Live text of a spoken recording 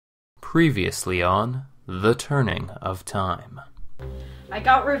Previously on The Turning of Time. I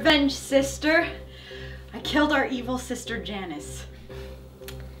got revenge, sister. I killed our evil sister Janis.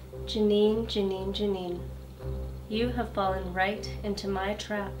 Janine. You have fallen right into my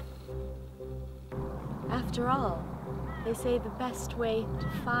trap. After all, they say the best way to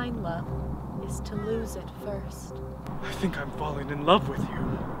find love is to lose it first. I think I'm falling in love with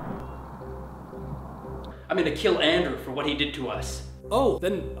you. I'm gonna kill Andrew for what he did to us. Oh,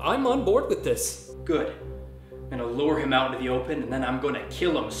 then I'm on board with this. Good. I'm gonna lure him out into the open, and then I'm gonna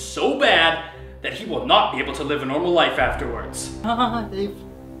kill him so bad that he will not be able to live a normal life afterwards. They've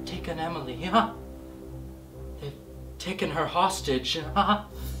taken Emily, huh? They've taken her hostage, huh?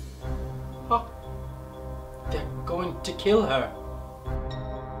 Oh, they're going to kill her.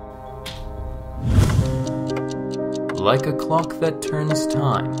 Like a clock that turns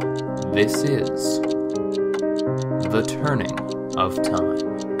time, this is The Turning of Time.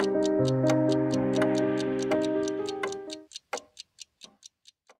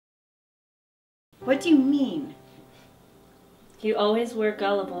 What do you mean? You always were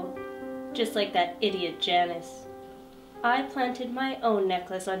gullible, just like that idiot Janis. I planted my own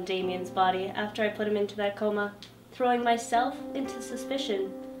necklace on Damien's body after I put him into that coma, throwing myself into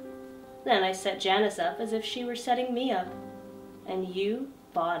suspicion. Then I set Janis up as if she were setting me up, and you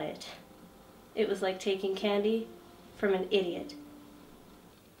bought it. It was like taking candy from an idiot.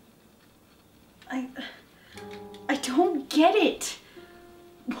 I don't get it.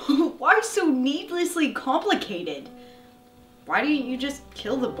 Why so needlessly complicated? Why didn't you just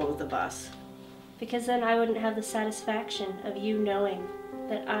kill the both of us? Because then I wouldn't have the satisfaction of you knowing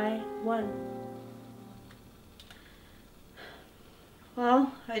that I won.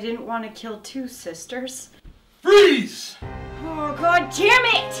 Well, I didn't want to kill two sisters. Freeze! Oh, God damn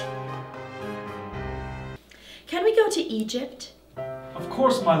it! Can we go to Egypt? Of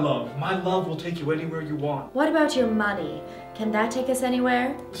course, my love. My love will take you anywhere you want. What about your money? Can that take us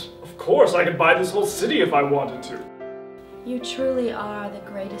anywhere? Of course, I could buy this whole city if I wanted to. You truly are the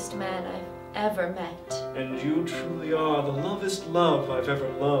greatest man I've ever met. And you truly are the lovest love I've ever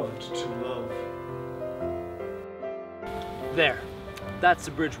loved to love. There. That's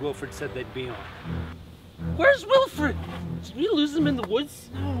the bridge Wilfred said they'd be on. Where's Wilfred? Did we lose him in the woods?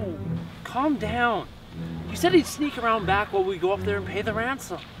 No. Calm down. You said he'd sneak around back while we go up there and pay the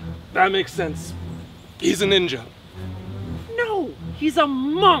ransom. That makes sense. He's a ninja. No, he's a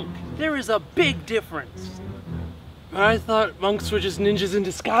monk. There is a big difference. I thought monks were just ninjas in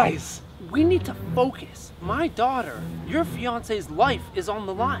disguise. We need to focus. My daughter, your fiance's life is on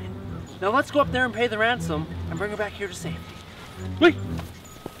the line. Now let's go up there and pay the ransom and bring her back here to safety. Wait!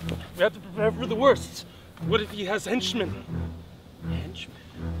 We have to prepare for the worst. What if he has henchmen? Henchmen?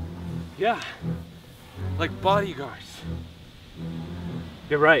 Yeah. Like bodyguards.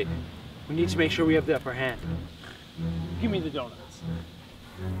 You're right. We need to make sure we have the upper hand. Give me the donuts.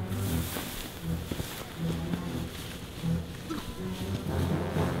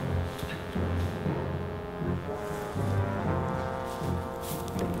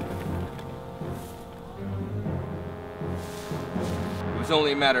 It was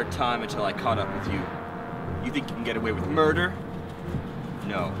only a matter of time until I caught up with you. You think you can get away with murder?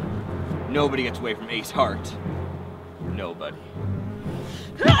 No. Nobody gets away from Ace Hart. Nobody.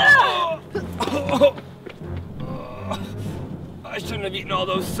 I shouldn't have eaten all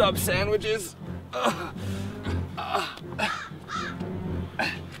those sub sandwiches.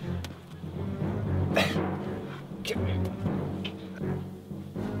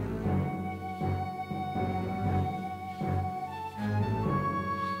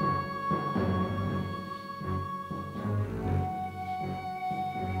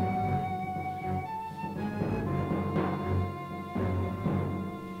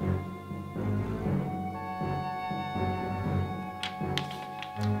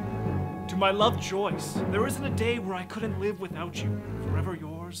 My love, Joyce. There isn't a day where I couldn't live without you. Forever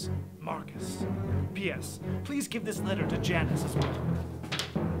yours, Marcus. P.S. Please give this letter to Janis as well.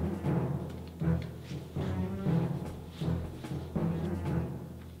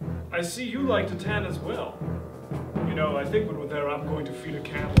 I see you like to tan as well. You know, I think when we're there, I'm going to feed a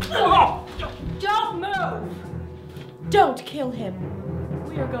camel. Oh! Don't move! Don't kill him.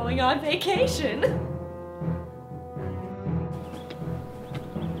 We are going on vacation.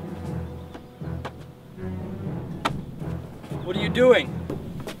 What are you doing?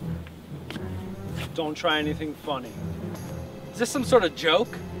 Don't try anything funny. Is this some sort of joke?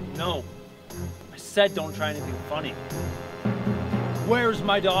 No. I said don't try anything funny. Where's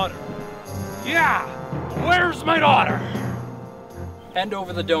my daughter? Yeah! Where's my daughter? Hand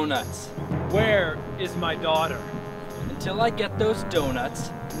over the donuts. Where is my daughter? Until I get those donuts,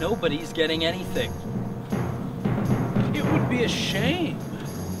 Nobody's getting anything. It would be a shame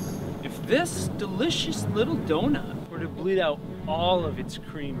if this delicious little donut were to bleed out all of its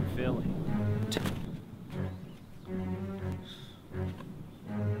cream filling.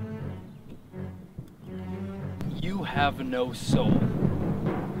 You have no soul.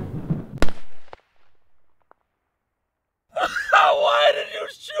 Why did you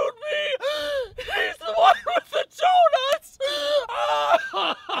shoot me? He's the one with the donuts!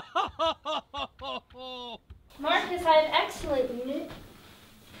 Marcus, I have excellent news.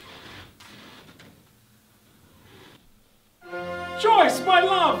 Joyce, my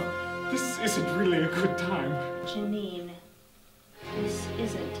love! This isn't really a good time. Janine, this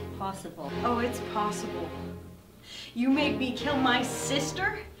isn't possible. Oh, it's possible. You made me kill my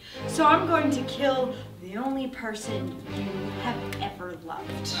sister, so I'm going to kill the only person you have ever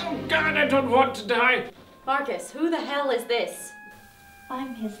loved. Oh God, I don't want to die. Marcus, who the hell is this?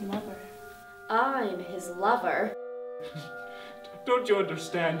 I'm his lover. I'm his lover. Don't you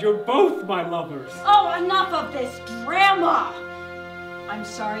understand? You're both my lovers. Oh, enough of this drama! I'm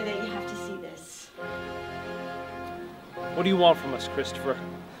sorry that you have to see this. What do you want from us, Christopher?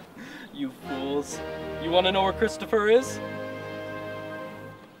 You fools. You want to know where Christopher is?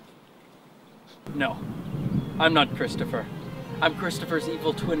 No, I'm not Christopher. I'm Christopher's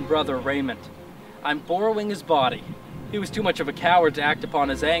evil twin brother, Raymond. I'm borrowing his body. He was too much of a coward to act upon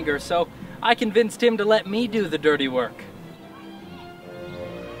his anger, so I convinced him to let me do the dirty work.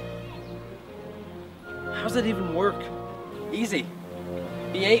 How's that even work? Easy.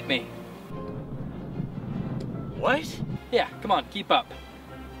 He ate me. What? Yeah, come on, keep up.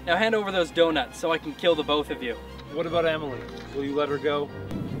 Now hand over those donuts so I can kill the both of you. What about Emily? Will you let her go?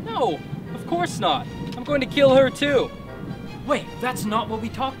 No, of course not. I'm going to kill her too. Wait, that's not what we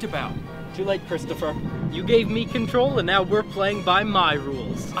talked about. Too late, Christopher. You gave me control and now we're playing by my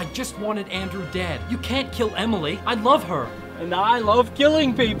rules. I just wanted Andrew dead. You can't kill Emily. I love her. And I love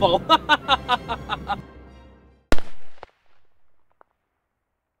killing people.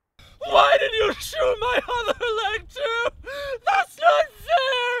 Why did you shoot my other leg too? That's not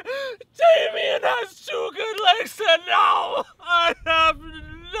fair! Damien has 2 good legs and now I have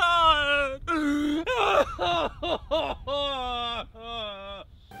none!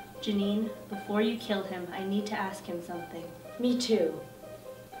 Janine, before you kill him, I need to ask him something. Me too.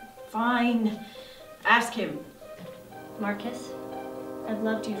 Fine. Ask him. Marcus, I've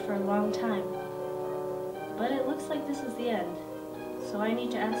loved you for a long time, but it looks like this is the end. So I need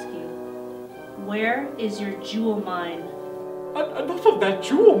to ask you, where is your jewel mine? Enough of that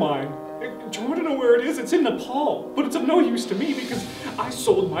jewel mine. Do you want to know where it is? It's in Nepal, but it's of no use to me because I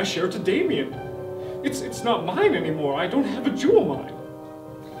sold my share to Damien. It's not mine anymore. I don't have a jewel mine.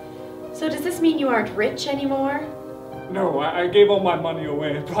 So does this mean you aren't rich anymore? No, I gave all my money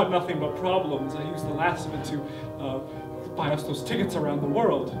away. It brought nothing but problems. I used the last of it to buy us those tickets around the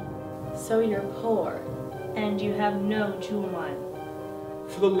world. So you're poor. And you have no jewel mine.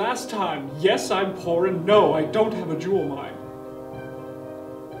 For the last time, yes, I'm poor, and no, I don't have a jewel mine.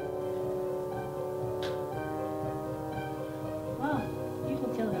 Well, you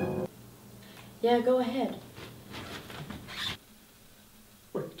can kill him. Yeah, go ahead.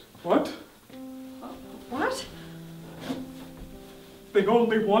 Wait, what? What? They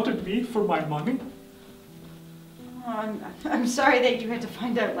only wanted me for my money? Oh, I'm sorry that you had to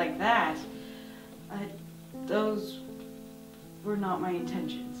find out like that. Those were not my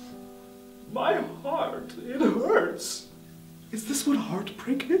intentions. My heart, it hurts. Is this what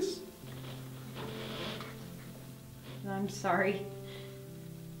heartbreak is? I'm sorry.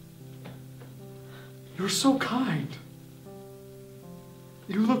 You're so kind.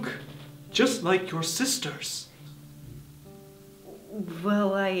 You look just like your sisters.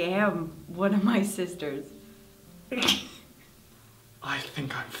 Well, I am one of my sisters. I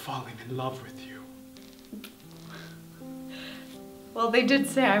think I'm falling in love with you. Well, they did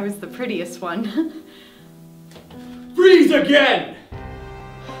say I was the prettiest one. Freeze again!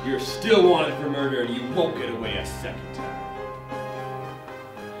 You're still wanted for murder and you won't get away a second time.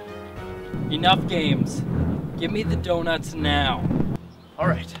 Enough games. Give me the donuts now. All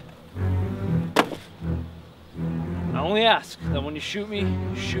right. I only ask that when you shoot me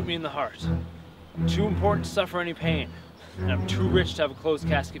in the heart. I'm too important to suffer any pain, and I'm too rich to have a closed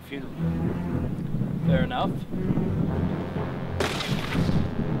casket funeral. Fair enough.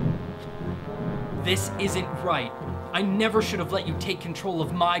 This isn't right. I never should have let you take control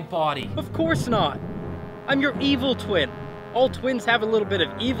of my body. Of course not. I'm your evil twin. All twins have a little bit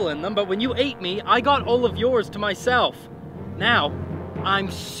of evil in them, but when you ate me, I got all of yours to myself. Now, I'm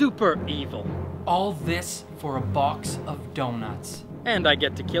super evil. All this for a box of donuts. And I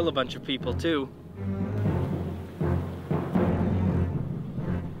get to kill a bunch of people too.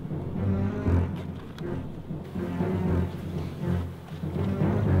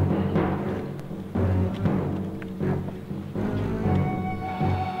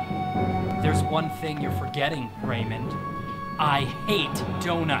 There's one thing you're forgetting, Raymond. I hate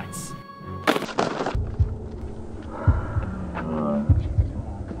donuts.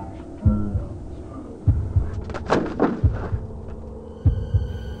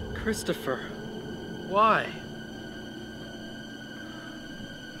 Christopher, why?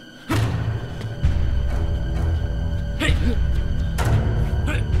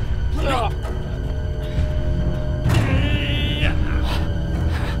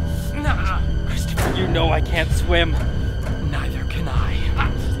 Christopher, You know I can't swim. neither can I.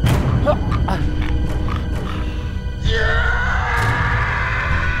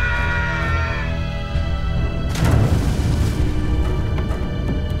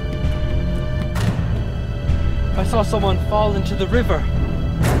 I saw someone fall into the river.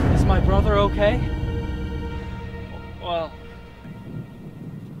 Is my brother okay? Well...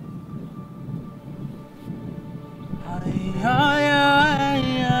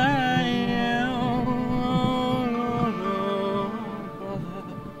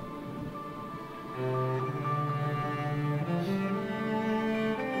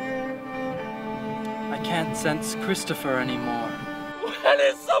 I can't sense Christopher anymore. When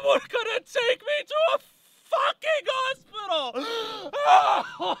is someone gonna take me to a fucking hospital?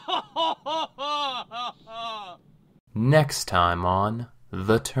 Next time on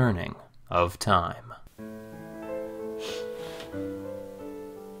The Turning of Time.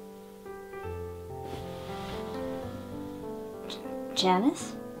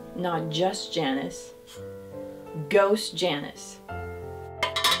 Janis? Not just Janis. Ghost Janis.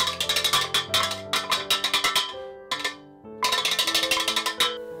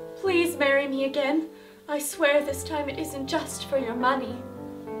 Please marry me again. I swear this time it isn't just for your money.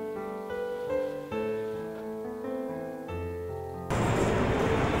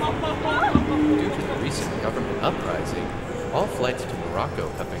 Due to the recent government uprising, all flights to Morocco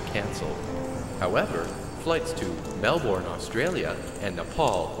have been cancelled. However, flights to Melbourne, Australia, and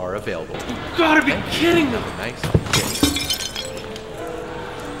Nepal are available. You gotta be kidding me! Have a nice day.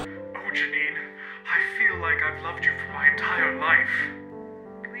 Oh, Janine, I feel like I've loved you for my entire life.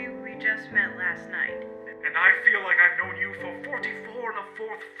 We just met last night. And I feel like I've known you for 44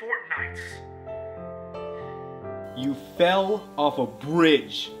 1/4 fortnights. You fell off a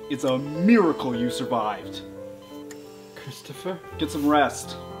bridge. It's a miracle you survived. Christopher? Get some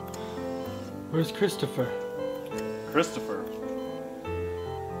rest. Where's Christopher? Christopher.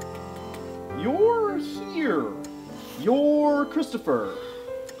 You're here. You're Christopher.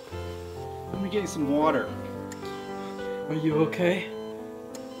 Let me get you some water. Are you okay?